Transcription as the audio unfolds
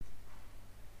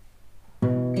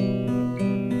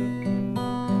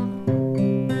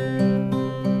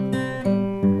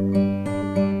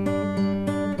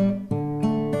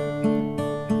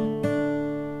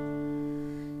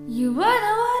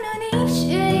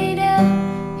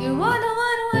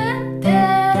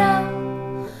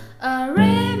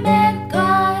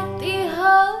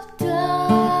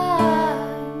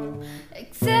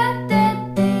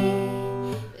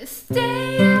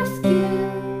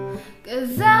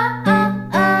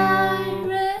I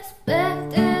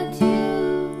respected you.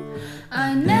 I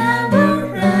never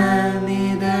ran,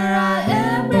 neither I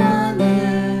am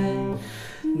running,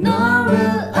 nor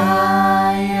will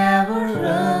I ever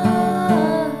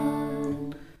run.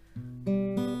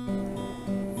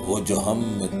 वो जो हम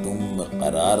में तुम में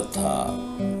करार था,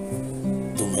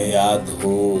 तुम्हें याद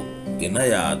हो कि न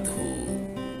याद हो,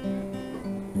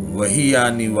 वही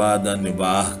आनी वादा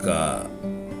निभाह का,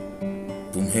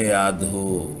 तुम्हें याद हो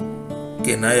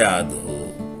कि न याद हो।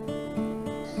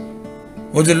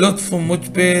 वो जो लुत्फ मुझ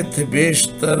पे थे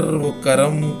बेशतर, वो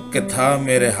करम के था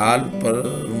मेरे हाल पर,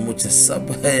 मुझे सब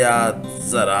है याद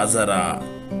जरा जरा,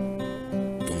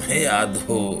 तुम्हें याद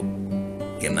हो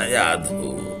कि न याद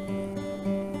हो।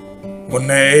 वो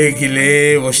नए गिले,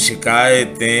 वो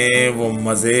शिकायतें, वो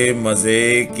मजे मजे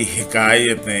की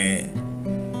हिकायतें,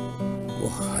 वो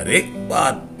हर एक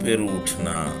बात पे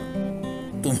रूठना,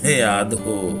 तुम्हें याद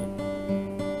हो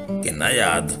कि न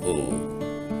याद हो।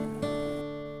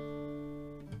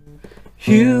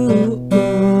 You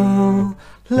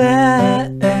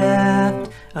left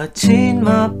a chain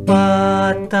my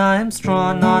butt, I'm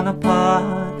strung on a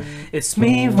pot. It's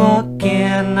me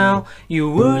walking now, you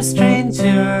were a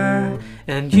stranger,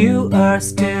 and you are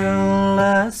still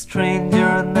a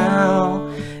stranger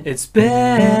now. It's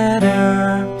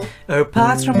better our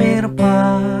paths remain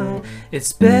apart.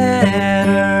 It's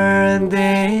better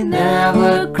they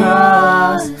never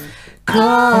cross.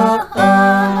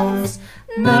 Cause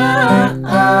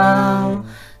now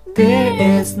there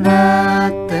is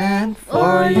nothing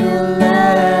for you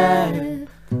left.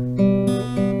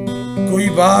 कोई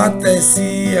बात ऐसी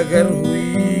अगर हुई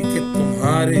कि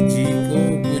तुम्हारे जी को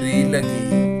बुरी लगी,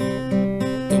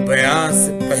 तो बयां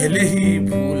से पहले ही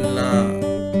भूलना,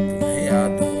 तुम्हें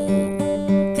याद हो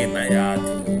कि न याद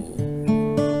हो।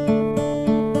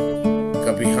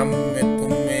 कभी हम में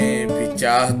तुम में भी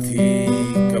चाह थी,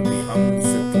 कभी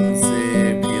हमसे तुमसे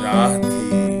भी राह थी,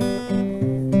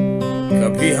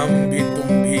 कभी हम भी तुम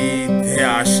भी थे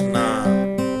आशना,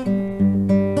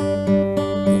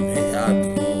 तुम्हें याद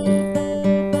हो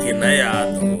कि न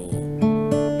याद हो।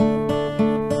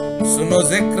 सुनो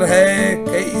जिक्र है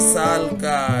कई साल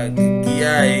का, कि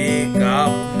किया एक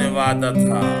आपने वादा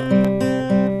था,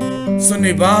 सो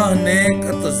निभाने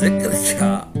का तो जिक्र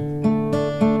क्या,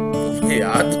 तुम्हें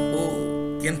याद हो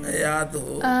कि न याद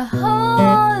हो। A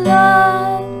whole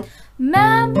lot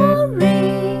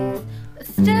memories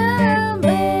still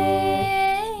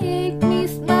make me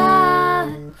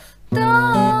smile.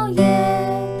 Though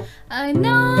yeah, I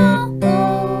know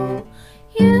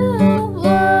you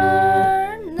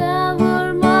were never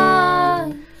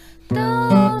mine.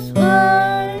 Those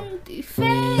were the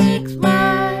fake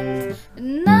smiles, and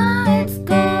now it's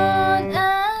gone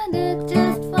and it's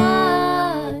just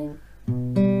fine.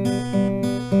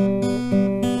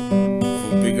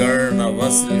 वो बिगड़ना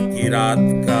वस्ल की रात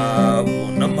का, वो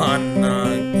न मानना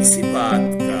किसी बात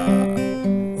का,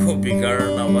 वो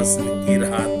बिगड़ना वस्ल की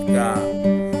रात का,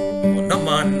 वो न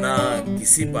मानना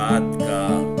किसी बात का,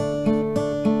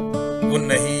 वो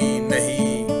नहीं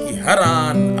नहीं कि हर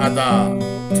आन अदा,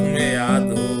 तुम्हें याद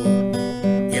हो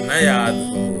कि न याद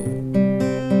हो।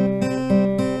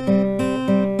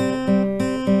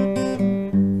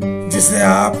 जिसे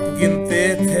आप गिनते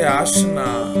थे आशना,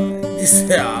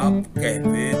 जिसे आप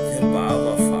कहते थे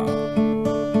बावफा,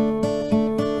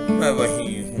 मैं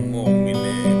वही हूँ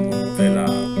मोमिने मुब्तला,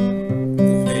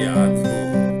 तुम्हें याद हो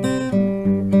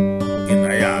कि न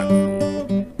याद हो।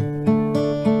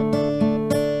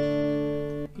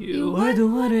 You were the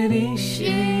one that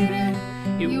initiated,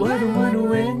 you were the one who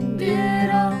ended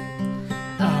up.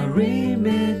 I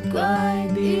remained quiet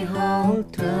the whole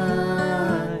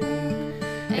time,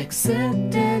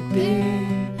 accepted the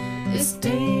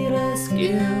status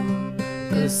quo,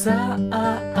 'cause I